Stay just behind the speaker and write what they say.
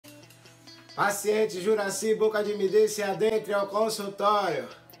Paciente Juraci, boca de midê, se adentre ao consultório.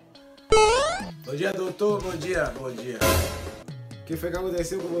 Bom dia, doutor. Bom dia. Bom dia. O que foi que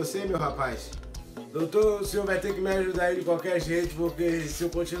aconteceu com você, meu rapaz? Doutor, o senhor vai ter que me ajudar aí de qualquer jeito, porque se eu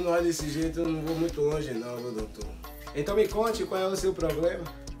continuar desse jeito eu não vou muito longe não, viu, doutor? Então me conte qual é o seu problema.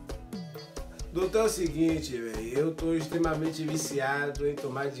 Doutor, é o seguinte, velho, eu tô extremamente viciado em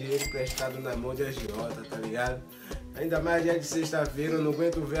tomar dinheiro emprestado na mão de agiota, tá ligado? Ainda mais dia de sexta-feira, eu não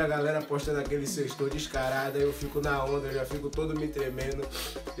aguento ver a galera postando aquele sextou descarado, aí eu fico na onda, eu já fico todo me tremendo.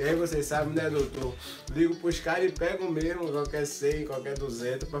 E aí vocês sabem, né, doutor? Ligo pros caras e pego mesmo qualquer 100, qualquer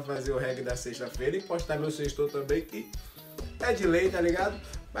 200 pra fazer o reggae da sexta-feira e postar meu sextou também, que é de lei, tá ligado?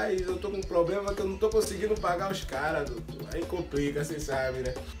 Mas eu tô com um problema que eu não tô conseguindo pagar os caras, doutor. Aí complica, vocês sabem,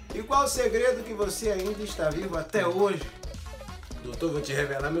 né? E qual o segredo que você ainda está vivo até hoje? Doutor, vou te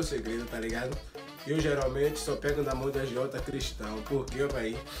revelar meu segredo, tá ligado? Eu geralmente só pego na mão de agiota cristão. Por quê,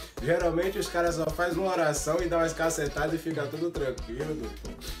 pai? Geralmente os caras só fazem uma oração e dão umas cacetadas e fica tudo tranquilo,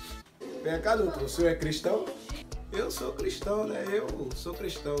 doutor. Vem cá, doutor, o senhor é cristão? Eu sou cristão, né? Eu sou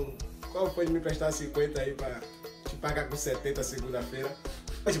cristão. Qual foi de me prestar 50 aí pra te pagar com 70 segunda-feira?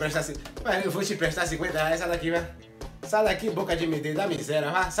 Eu vou te prestar 50 reais, sai daqui, vai. Sai daqui, boca de midê, da miséria,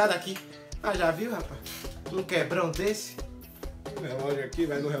 vai, sai daqui. Ah, já viu, rapaz? Um quebrão desse? O relógio aqui,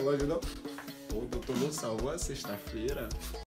 vai no relógio não. O doutor não salvou a sexta-feira.